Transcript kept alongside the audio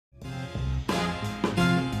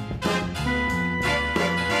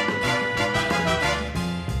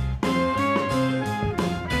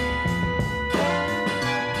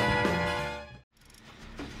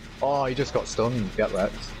Oh, he just got stunned. Get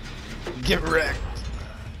wrecked. Get wrecked.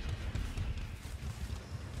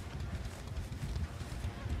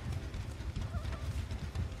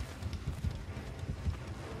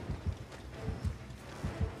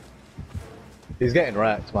 He's getting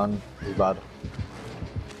wrecked, man. He's bad.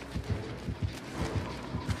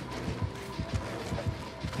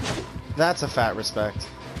 That's a fat respect.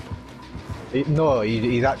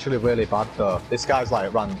 He's actually really bad though. This guy's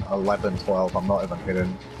like ran 11, 12, I'm not even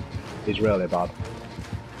kidding. He's really bad.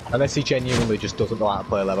 Unless he genuinely just doesn't know how to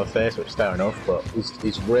play Leatherface, which is fair enough, but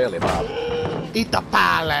he's really bad. Eat the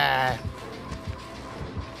pala!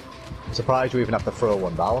 I'm surprised you even have to throw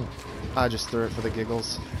one down. I just threw it for the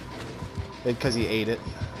giggles. Because he ate it.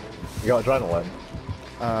 You got adrenaline?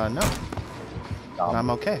 No. I'm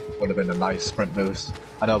okay. Would have been a nice sprint boost.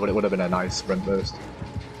 I know, but it would have been a nice sprint boost.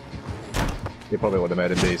 You probably would have made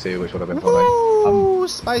a DC, which would have been funny. Ooh,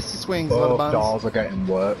 spicy swings, little Both buns. dolls are getting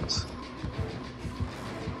worked.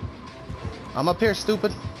 I'm up here,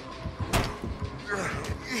 stupid.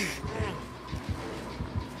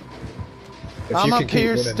 I'm up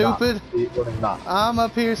here, stupid. Keep running that. I'm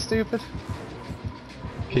up here, stupid.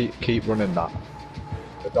 Keep running that.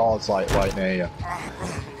 The door's like right near you.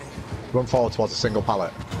 Run forward towards a single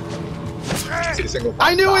pallet. See the single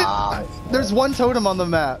pallet? I knew it! There's one totem on the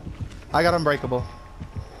map. I got unbreakable.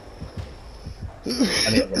 I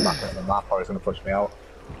need to run back into the map or he's gonna push me out.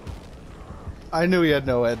 I knew he had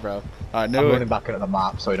no head, bro. I knew I'm it. running back into the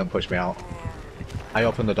map so he don't push me out. I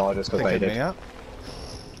opened the door just because they did.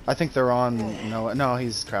 I think they're on. No,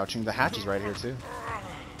 he's crouching. The hatch is right here too.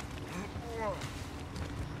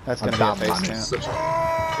 That's gonna be a face cam.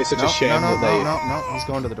 It's such a shame that they. No, he's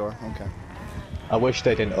going to the door. Okay. I wish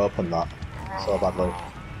they didn't open that so badly.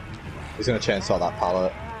 He's gonna chainsaw that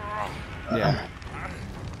pallet. Yeah.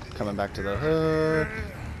 Coming back to the hook.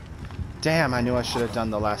 Damn, I knew I should have done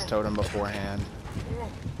the last totem beforehand.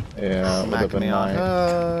 Yeah, Smack me on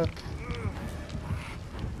hook.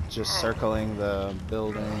 Just circling the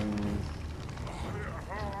building.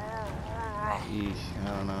 Eesh, I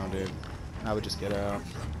don't know, dude. I would just get out.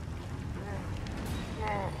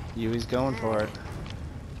 Yui's going for it.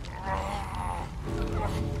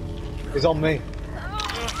 He's on me.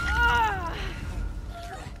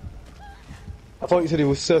 I thought you said he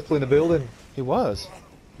was circling the building. He was.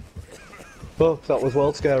 Fuck, that was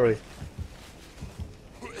well scary.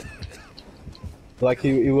 Like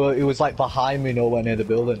he was like behind me, nowhere near the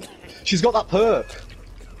building. She's got that perk.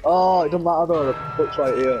 Oh, it doesn't matter though. The perk's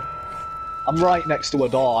right here. I'm right next to a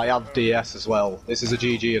door. I have DS as well. This is a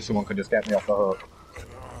GG if someone can just get me off the hook.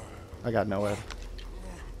 I got no head.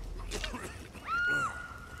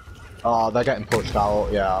 Oh, they're getting pushed out.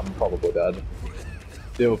 Yeah, I'm probably dead.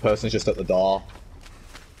 The other person's just at the door.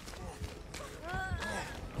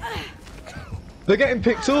 They're getting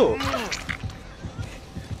picked up.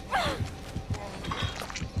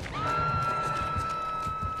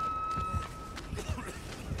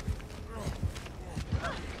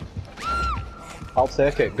 I'll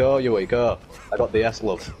take it. Go, Yui, go. I got the S,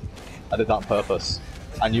 love. I did that on purpose.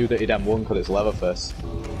 I knew that he'd M1 because it's Leatherface.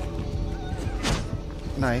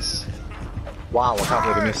 Nice. Wow, I can't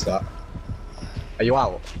believe I missed that. Are you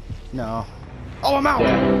out? No. Oh, I'm out!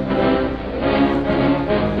 Yeah.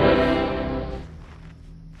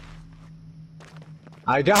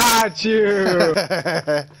 I got you!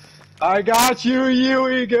 I got you,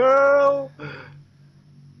 Yui girl!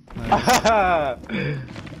 That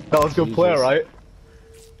was good play, right?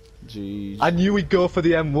 Jeez. I knew he'd go for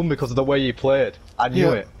the M1 because of the way he played. I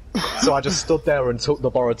knew it. So I just stood there and took the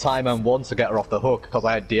borrowed time M1 to get her off the hook because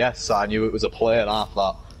I had DS, so I knew it was a play and half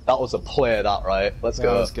that. That was a play, that, right? Let's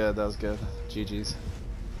go. That was good, that was good. GG's.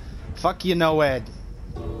 Fuck you, no Ed.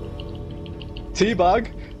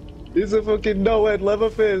 Teabag? He's a fucking no-head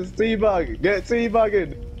Leatherface. Teabag. Get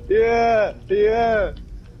teabagging. Yeah, yeah.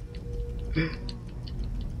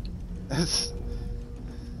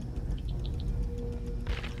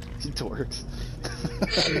 Dorks.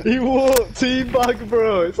 He won't teabag,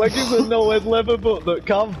 bro. It's like he's a no-head leather butt that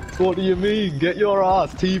camps. What do you mean? Get your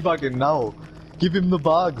ass teabagging now. Give him the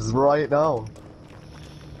bags right now.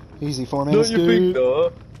 Easy for me. Don't you think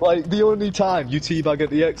though? Like the only time you teabag at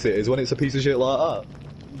the exit is when it's a piece of shit like that,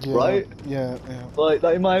 yeah, right? Yeah. Like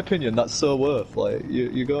that, in my opinion, that's so worth. Like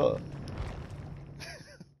you got.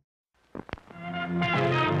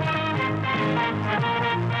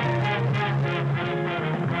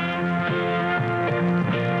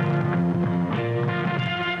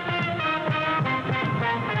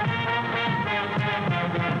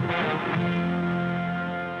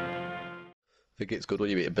 I think it's good when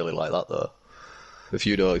you meet a Billy like that though. If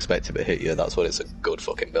you don't expect him to hit you, that's when it's a good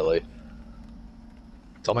fucking Billy.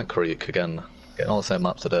 Atomic Creek again. Getting all the same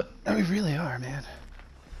maps today. Oh, we really are, man.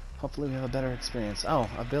 Hopefully we have a better experience. Oh,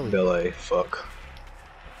 a Billy. Billy, fuck.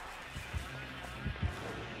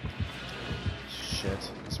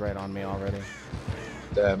 Shit, he's right on me already.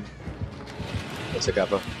 Damn. We're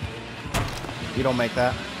together. You don't make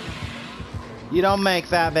that. You don't make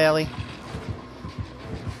that, Bailey.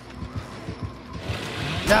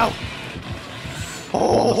 No! I'm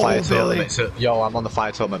on the fire Billy. totem. Yo, I'm on the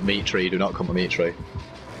fire totem at Meat Tree. Do not come to Meat Tree.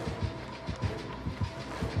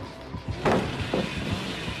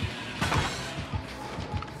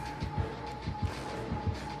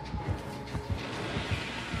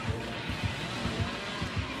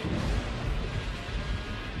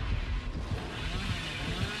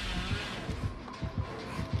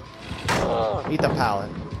 Eat the pallet,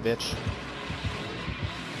 bitch.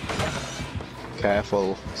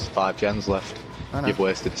 Careful, there's 5 gens left. I know. You've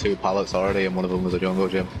wasted 2 pallets already, and one of them was a jungle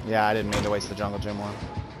gym. Yeah, I didn't mean to waste the jungle gym one.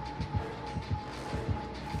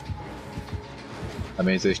 That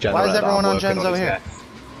means this Why generator is everyone on working gens over its here? death.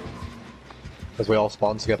 Because we all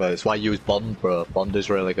spawn together. It's why I use Bond, bro. Bond is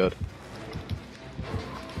really good.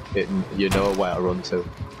 You know where to run to.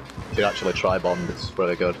 If you actually try Bond, it's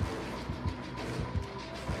really good.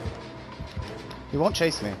 He won't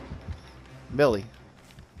chase me. Billy.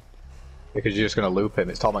 Because you're just going to loop him.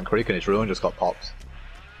 It's Torment Creek and his ruin just got popped.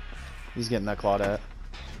 He's getting that Claudette.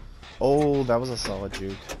 Oh, that was a solid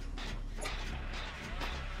juke.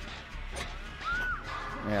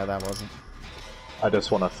 Yeah, that wasn't. I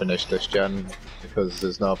just want to finish this gen because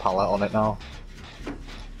there's no pallet on it now.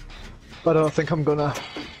 But I don't think I'm gonna.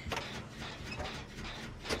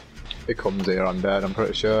 If it comes here, I'm dead, I'm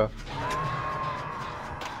pretty sure.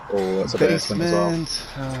 Oh, that's a basement as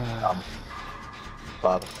well.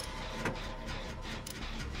 Bad.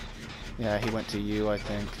 Yeah, he went to you, I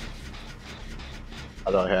think.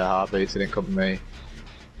 I don't hear heartbeats, he didn't come to me.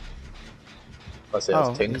 Let's see, Oh,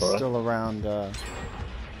 that's he's Tinkerer. still around,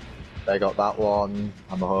 They got that one.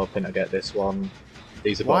 I'm hoping to get this one.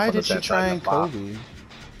 These are both Why on the did she same try side and of the map. Kobe?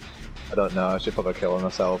 I don't know, she's probably killing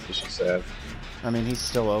herself, she should save. I mean, he's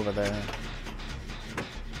still over there.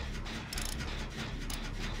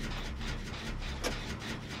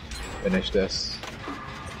 Finish this.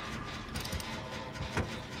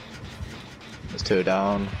 There's 2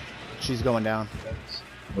 down. She's going down.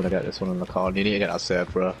 I'm gonna get this one in the car. You need to get that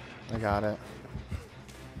save, bro. I got it.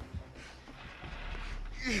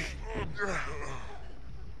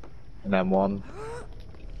 And then 1.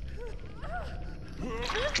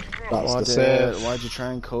 That's the save. Why'd you try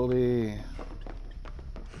and Kobe?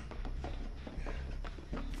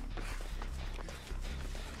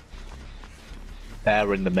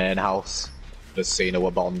 They're in the main house. Just seen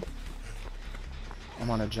her Bond.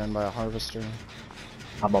 I'm on a gen by a harvester.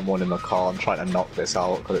 I'm on one in the car. I'm trying to knock this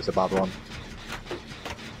out because it's a bad one.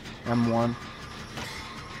 M1.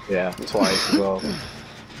 Yeah, twice as well.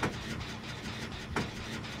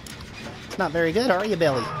 Not very good, are you,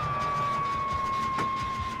 Billy?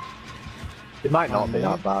 It might not be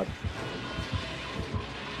that bad.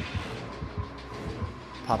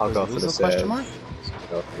 Pop I'll go for the save. question mark?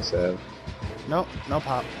 Go for the save. Nope, no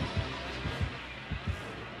pop.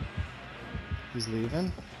 He's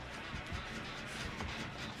leaving.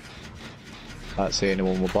 Can't see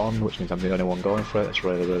anyone with Bond, which means I'm the only one going for it. That's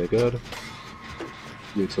really, really good.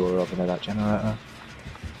 You 2 are over near that generator.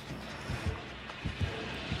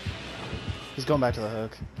 He's going back to the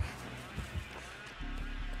hook.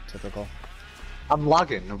 Typical. I'm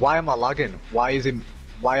lagging. Why am I lagging? Why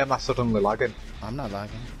am I suddenly lagging? I'm not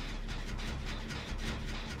lagging.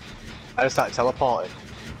 I just started teleporting.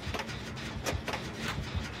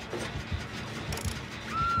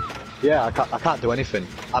 Yeah, I can't do anything.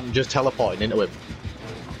 I'm just teleporting into him.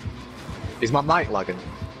 Is my mic lagging?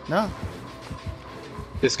 No.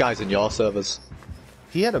 This guy's in your servers.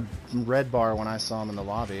 He had a red bar when I saw him in the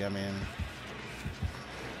lobby, I mean...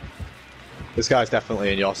 This guy's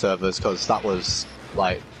definitely in your servers because that was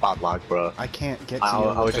like bad lag, bro. I can't get to you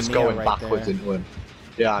I was with just the going Neo right backwards there. into him.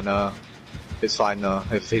 Yeah, I know. It's fine though.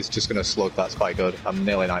 If he's just gonna slug, that's quite good. I'm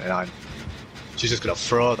nearly 99. She's just gonna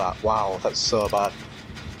throw that. Wow, that's so bad.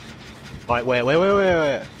 Right, wait.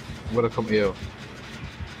 I'm gonna come to you.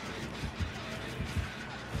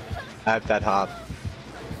 I have dead hard.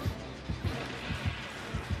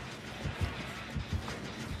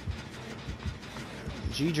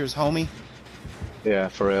 Jeegers, homie. Yeah,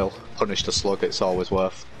 for real. Punish the slug, it's always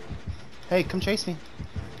worth. Hey, come chase me.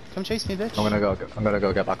 Come chase me, bitch. I'm gonna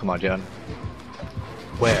go get back on my gen.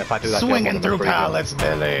 Wait, if I do that, Swinging through pallets,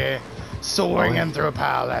 Billy. Swinging through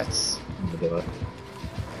pallets. I'm gonna do it.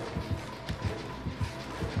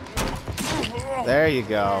 There you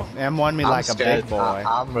go. M1 me like a big boy.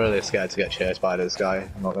 I'm really scared to get chased by this guy.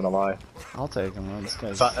 I'm not gonna lie. I'll take him. Man. This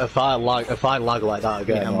guy's If I lag like that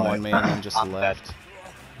again, M1 like, me and then just I'm left. dead.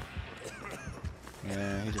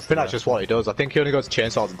 Yeah, he just. I think that's just what he does. I think he only goes to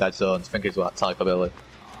chainsaws and dead zones. I think he's that type of ability.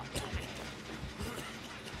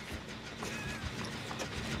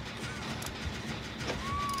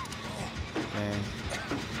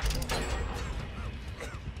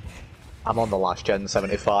 I'm on the last gen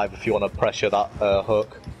 75 if you want to pressure that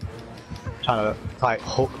hook. Trying to like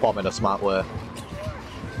hook bomb in a smart way.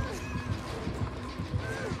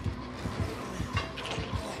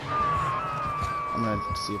 I'm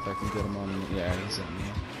gonna see if I can get him on. Yeah, he's in me.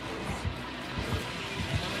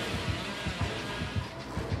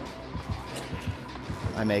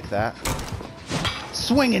 I make that.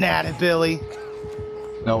 Swinging at it, Billy!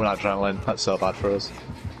 No, we're not adrenaline. That's so bad for us.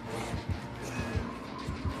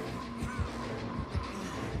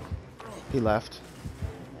 He left.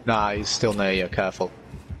 Nah, he's still near you. Careful.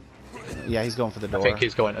 Yeah, he's going for the door. I think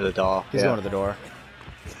he's going to the door. He's going to the door.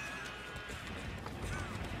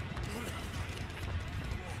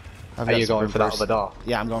 Are you going for that other door?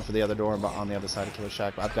 Yeah, I'm going for the other door, but on the other side of Killer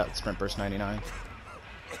Shack. I've got Sprint Burst 99.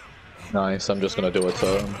 Nice, I'm just gonna do a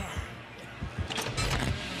turn.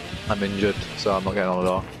 I'm injured, so I'm not getting on the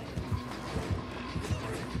door.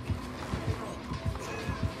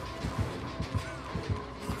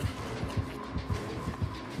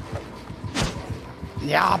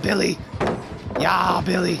 Yeah, Billy! Yeah,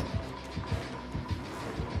 Billy!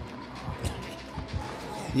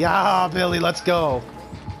 Yeah, Billy, let's go!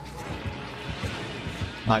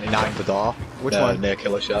 99 the door. Which one? Near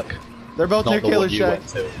Killer Shack. They're both near Killer Shack.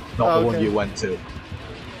 Not the one you went to.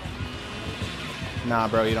 Nah,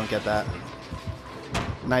 bro, you don't get that.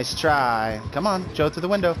 Nice try. Come on, Joe, through the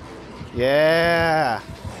window. Yeah!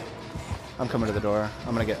 I'm coming to the door.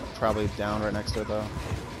 I'm gonna get probably down right next to it, though.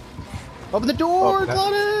 Open the door,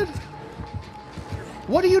 Claudette!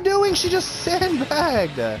 What are you doing? She just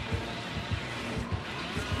sandbagged!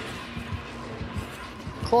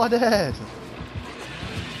 Claudette!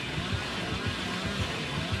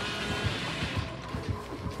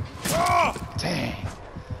 Dang.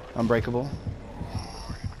 Unbreakable.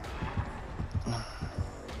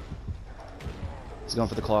 He's going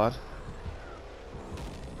for the Claude.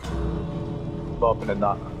 I'm opening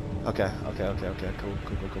that. Okay. Cool.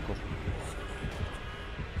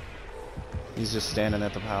 He's just standing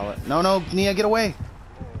at the pallet. No, Nia, get away!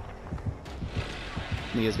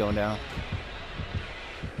 Nia's going down.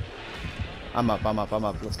 I'm up.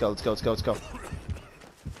 Let's go.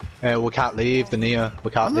 Hey, we can't leave the Nia.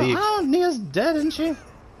 We can't leave. How? Nia's dead, isn't she?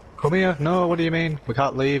 Come here. No, what do you mean? We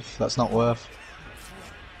can't leave. That's not worth.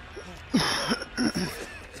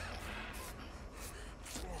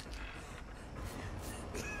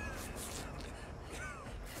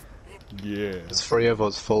 Yeah. There's 3 of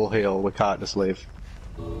us full heal. We can't just leave.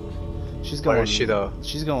 She's going. Where is she though?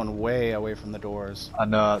 She's going way away from the doors. I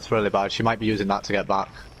know, it's really bad. She might be using that to get back.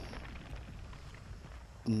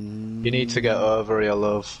 You need to get over here,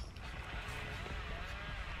 love.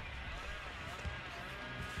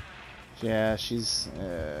 Yeah, she's.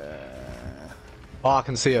 Oh, I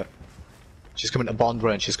can see her. She's coming to bond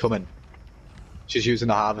range. She's coming. She's using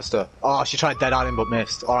the harvester. Oh, she tried dead at him but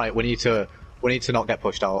missed. All right, we need to not get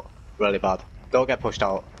pushed out. Really bad. Don't get pushed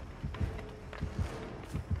out.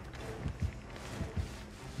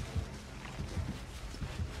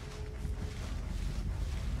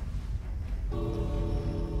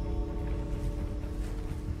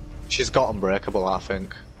 She's got unbreakable, I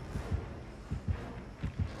think.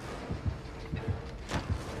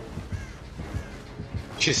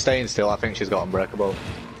 She's staying still, I think she's got unbreakable.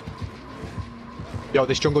 Yo,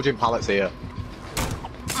 this jungle gym pallet's here.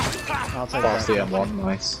 I'll take That's the M1,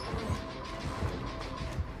 nice.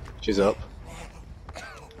 She's up.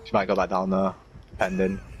 She might go back down there,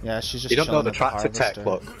 pending. Yeah, she's just. You don't know the chilling at tractor tech,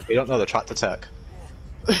 look. You don't know the tractor tech.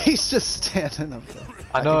 He's just standing up there.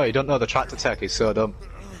 I know, you don't know the tractor tech, he's so dumb.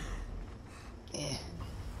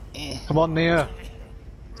 Come on, Nia.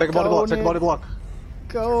 Take a body block, take a body block.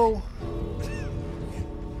 Go.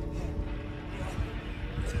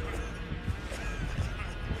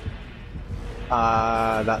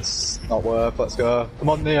 That's not worth. Let's go. Come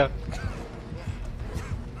on, Nia.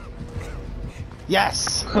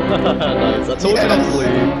 Yes. Nice. I told you not to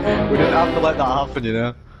leave. We didn't have to let that happen, you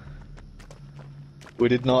know. We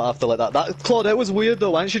did not have to let that. Claudette was weird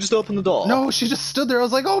though. Why didn't she just open the door? No, she just stood there. I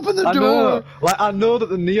was like, open the door. Know. Like, I know that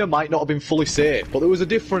the Nia might not have been fully safe, but there was a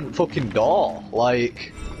different fucking door.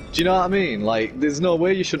 Like, do you know what I mean? Like, there's no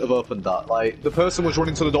way you shouldn't have opened that. Like, the person was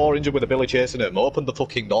running to the door injured with a Billy chasing him. Opened the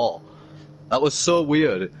fucking door. That was so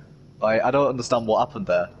weird. Like, I don't understand what happened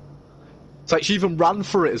there. It's like she even ran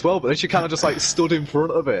for it as well, but then she kind of just like stood in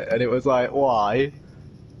front of it, and it was like, why?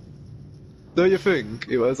 Don't you think?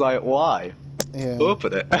 It was like, why? Yeah.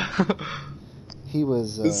 Open it. He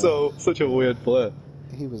was. It's such a weird play.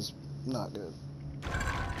 He was not good.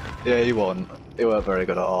 Yeah, he wasn't. He weren't very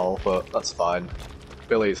good at all, but that's fine.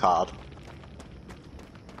 Billy's hard.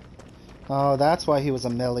 Oh, that's why he was a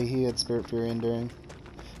melee. He had Spirit Fury Enduring.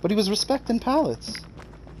 But he was respecting pallets.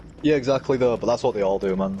 Yeah, exactly though, but that's what they all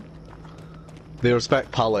do, man. They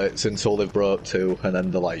respect pallets until they've broke two, and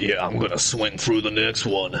then they're like, yeah, I'm gonna swing through the next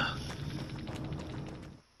one.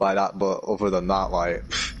 Like that, but other than that, like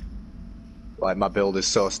my build is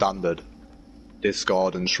so standard.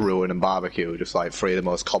 Discordance, Ruin, and Barbecue, just like three of the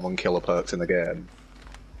most common killer perks in the game.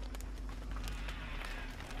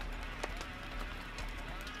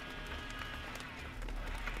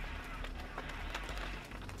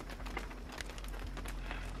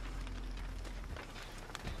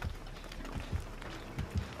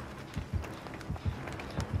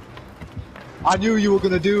 I knew you were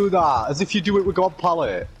gonna do that, as if you do it with God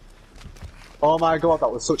Pallet. Oh my god, that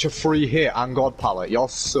was such a free hit and God Pallet. You're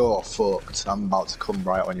so fucked. I'm about to come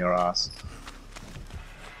right on your ass.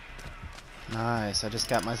 Nice, I just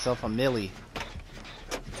got myself a millie.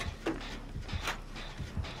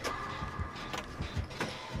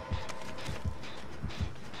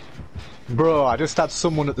 Bro, I just had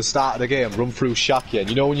someone at the start of the game run through Shaki, and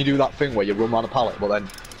you know when you do that thing where you run around a pallet, but then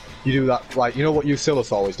you do that, like, you know what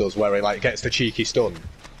Usilis always does, where he, like, gets the cheeky stun?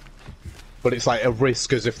 But it's like a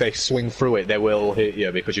risk, as if they swing through it, they will hit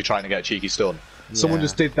you because you're trying to get a cheeky stun. Yeah. Someone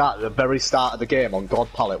just did that at the very start of the game on God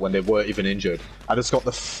Pallet when they weren't even injured. I just got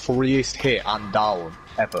the freest hit and down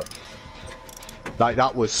ever. Like,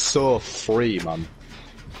 that was so free, man.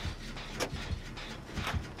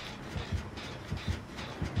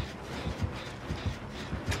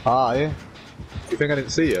 Hi. You think I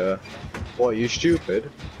didn't see you? What, are you stupid?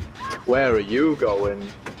 Where are you going?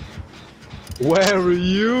 Where are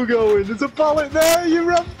you going? There's a pallet there! You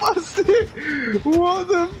ran past it! What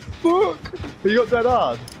the fuck? You got dead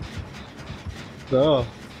hard? No.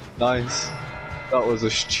 Nice. That was a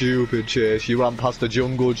stupid chase. You ran past a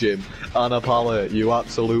jungle gym and a pallet, you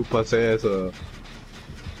absolute potato.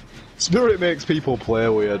 Spirit makes people play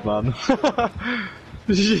weird, man. That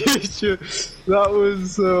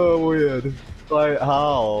was so weird. Like,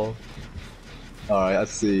 how? Alright, I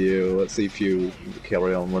see you. Let's see if you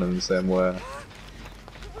carry on running the same way.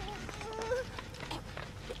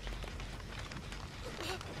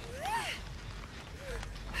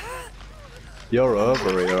 You're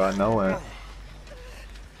over here, I know it.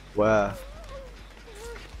 Where?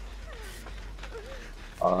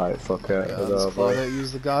 Alright, fuck it. Claudette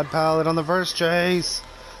used the God Pallet on the first chase.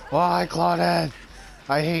 Why, Claudette?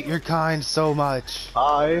 I hate your kind so much.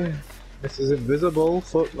 Hi. This is invisible.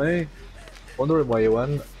 Fuck me. Wondering where you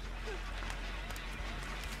went.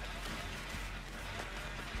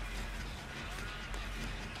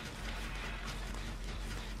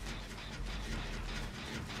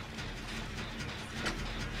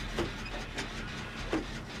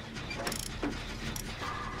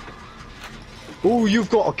 Oh, you've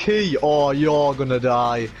got a key! Oh, you're gonna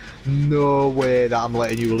die. No way that I'm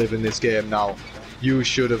letting you live in this game now. You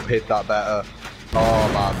should have hit that better.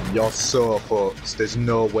 Oh man, you're so fucked. There's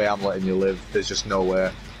no way I'm letting you live. There's just no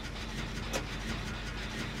way.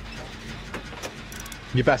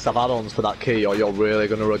 You best have add-ons for that key or you're really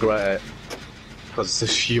gonna regret it.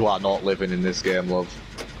 Because you are not living in this game, love.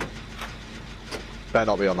 Better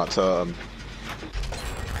not be on that totem.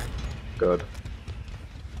 Good.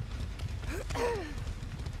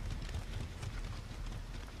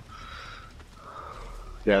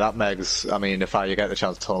 Yeah, that Meg's, I mean, if you get the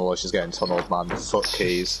chance to tunnel her, she's getting tunneled, man. Fuck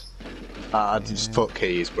keys. Just fuck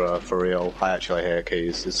keys, bro, for real. I actually hate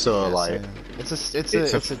keys. It's so, like... It's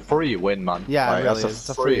a free win, man. Yeah, like, it really that's is.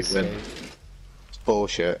 a free win. It's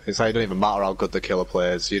bullshit. It's like, it don't even matter how good the killer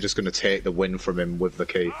plays, you're just gonna take the win from him with the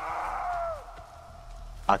key.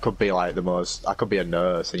 I could be like I could be a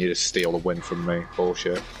nurse and you just steal the win from me.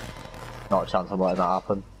 Bullshit. Not a chance I'm letting that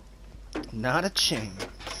happen. Not a chance.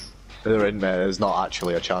 They're in there, there's not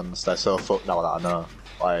actually a chance. They're so fucked now that I know.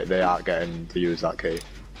 Like, they aren't getting to use that key.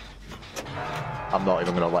 I'm not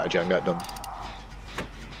even gonna let a gen get done.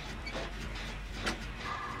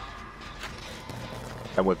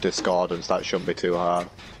 And with Discordance, that shouldn't be too hard.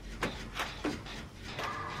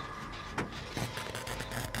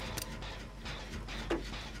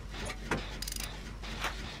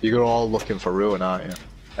 You're all looking for Ruin, aren't you?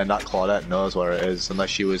 And that Claudette knows where it is, unless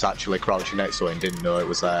she was actually crouching next to it and didn't know it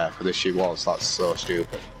was there. Because if she was, that's so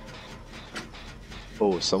stupid.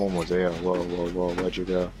 Oh, someone was here. Whoa, whoa, whoa, where'd you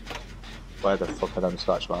go? Where the fuck are them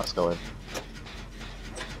scratch marks going?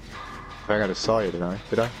 I think I just saw you, didn't I?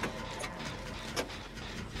 Did I?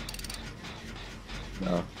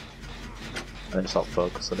 No. I didn't stop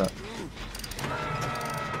focusing it.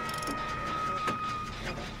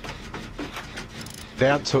 They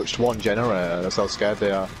haven't touched one generator, that's how scared they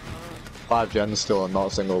are. 5 gens still and not a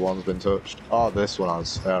single one's been touched. Oh, this one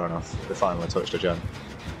has, fair enough. They finally touched a gen.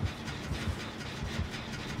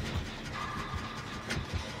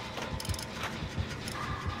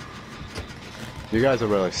 You guys are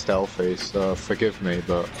really stealthy, so forgive me,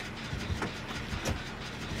 but...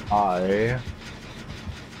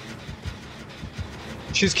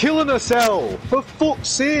 She's killing herself! For fuck's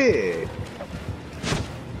sake!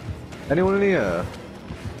 Anyone in here?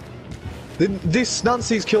 This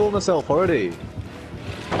Nancy's killing herself already.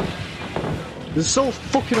 This is so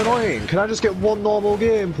fucking annoying. Can I just get one normal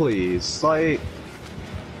game, please? Like...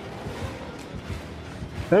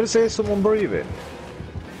 Can I just hear someone breathing?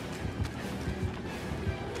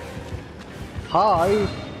 Hi!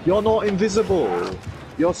 You're not invisible!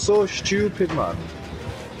 You're so stupid, man.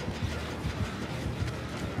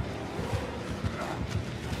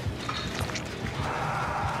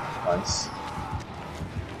 Nice.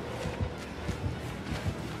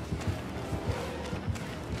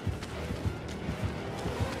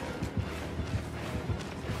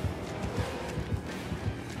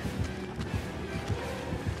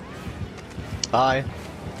 Hi.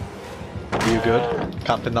 You good?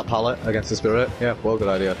 Camping that pallet against the spirit? Yeah, well, good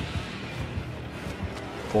idea.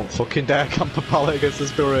 Won't fucking dare camp a pallet against the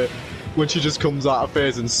spirit when she just comes out of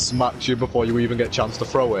phase and smacks you before you even get a chance to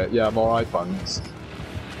throw it. Yeah, I'm alright, thanks.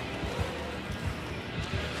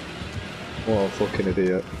 What a fucking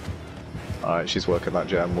idiot. Alright, she's working that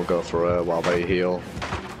gem. We'll go for her while they heal.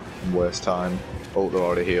 And waste time. Oh, they're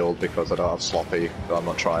already healed because I don't have sloppy, so I'm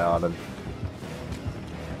not tryharding.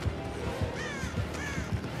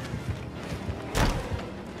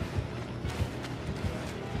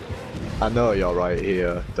 I know you're right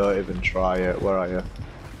here. Don't even try it. Where are you?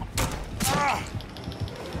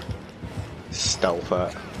 Stealth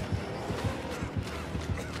it.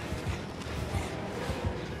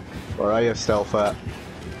 Where are you, stealth it?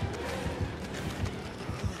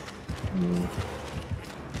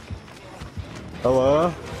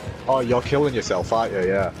 Hello? Oh, you're killing yourself, aren't you?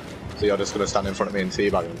 Yeah. So you're just gonna stand in front of me and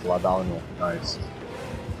teabag until I down you. Nice.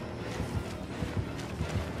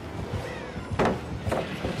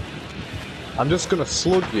 I'm just gonna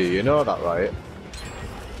slug you, you know that, right?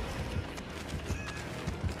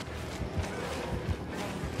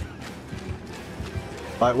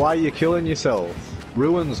 Like, why are you killing yourself?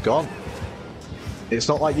 Ruin's gone. It's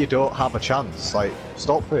not like you don't have a chance. Like,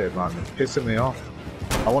 stop it, man. It's pissing me off.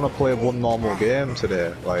 I want to play one normal game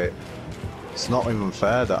today. Like, it's not even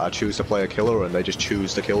fair that I choose to play a killer and they just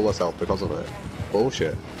choose to kill themselves because of it.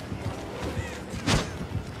 Bullshit.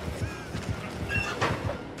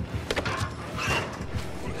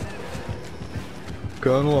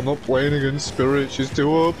 Colonel, I'm not playing against Spirit, she's too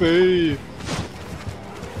OP!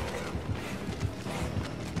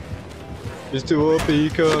 She's too OP,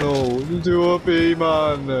 Colonel! She's too OP,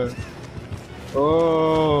 man!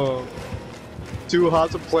 Oh! Too hard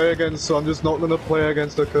to play against, so I'm just not gonna play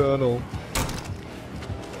against the Colonel.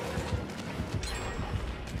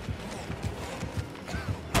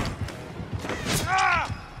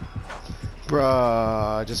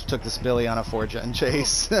 Bruh, I just took this Billy on a 4-gen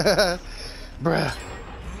chase. Bruh.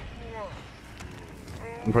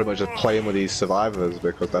 I'm pretty much just playing with these survivors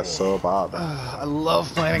because they're so bad. I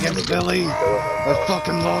love playing against Billy. I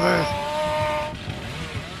fucking love it.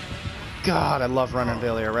 God, I love running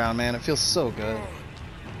Billy around, man. It feels so good.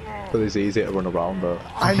 But it's easy to run around though.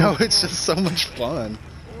 I know, it's just so much fun.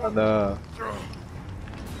 And oh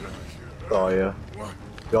yeah.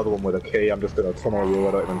 You're the one with a key, I'm just gonna tunnel you,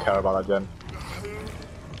 I don't even care about that gen.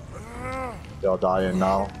 You're dying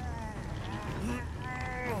now.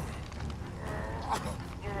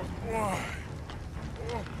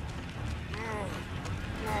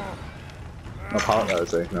 No partner,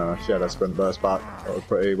 is he? No, she had a sprint burst back. That was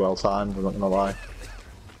pretty well timed, I'm not gonna lie.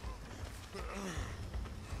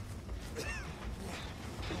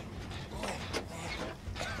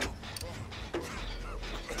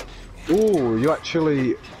 Ooh, you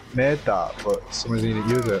actually made that, but for some reason you didn't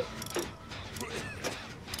use it.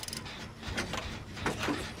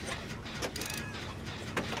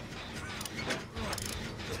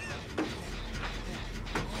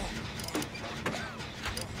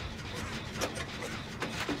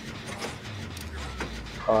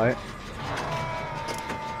 Alright.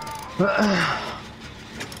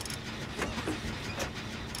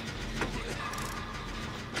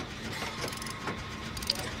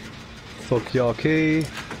 Fuck your key.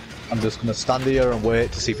 I'm just gonna stand here and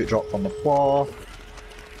wait to see if it drops on the floor.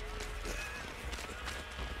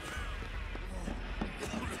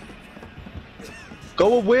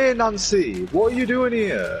 Go away, Nancy! What are you doing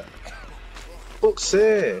here? Fuck's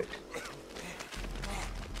sake!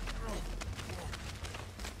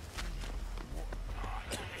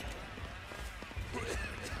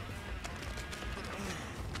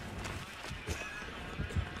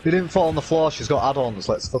 He didn't fall on the floor, she's got add-ons,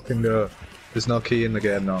 let's fucking go. There's no key in the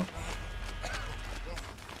game now.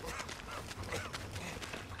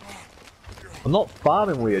 I'm not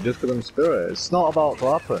farming with you just because I'm spirit. It's not about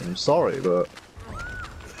to happen, I'm sorry, but...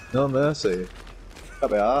 No mercy.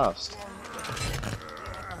 Can't be arsed.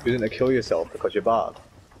 You didn't kill yourself because you're bad.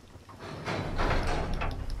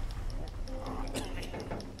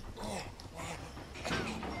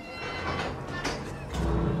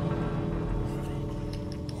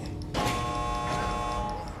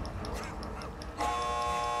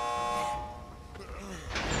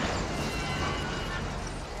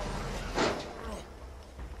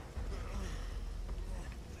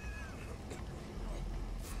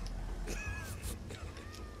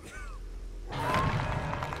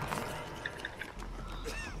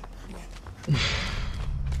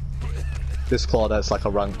 This Claudette's like a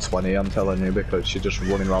rank 20, I'm telling you, because she's just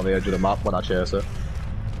running around the edge of the map when I chase her.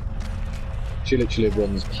 She literally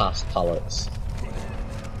runs past pallets.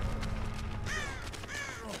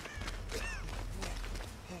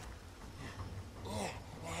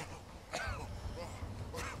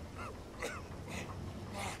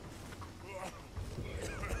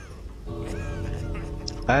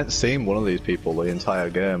 I ain't seen one of these people the entire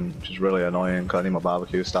game, which is really annoying, because I need my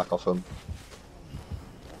barbecue stack off them.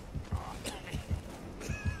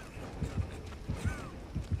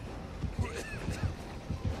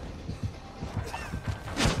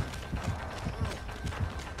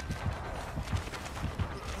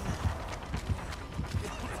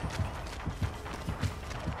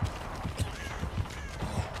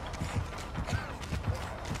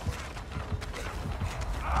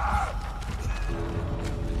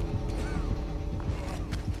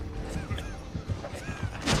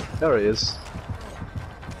 There he is.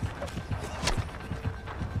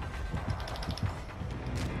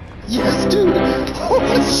 Yes, dude!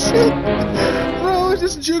 Holy shit! Bro, I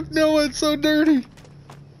just juked Noah, it's so dirty!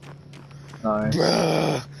 Nice.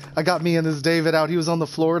 Bruh. I got me and this David out, he was on the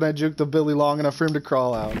floor and I juked the Billy long enough for him to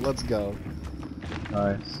crawl out. Let's go.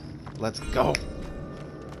 Nice. Let's go.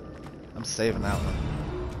 I'm saving that one.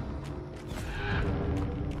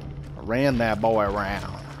 I ran that boy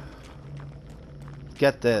around.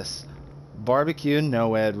 Get this. Barbecue,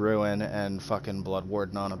 Noed, Ruin, and fucking Blood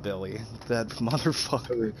Warden on a Billy. That motherfucker.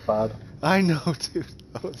 Really bad. I know, dude.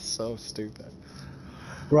 That was so stupid.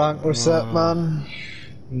 Rank reset, man.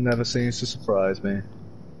 Never seems to surprise me.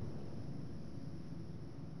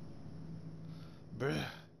 Bruh.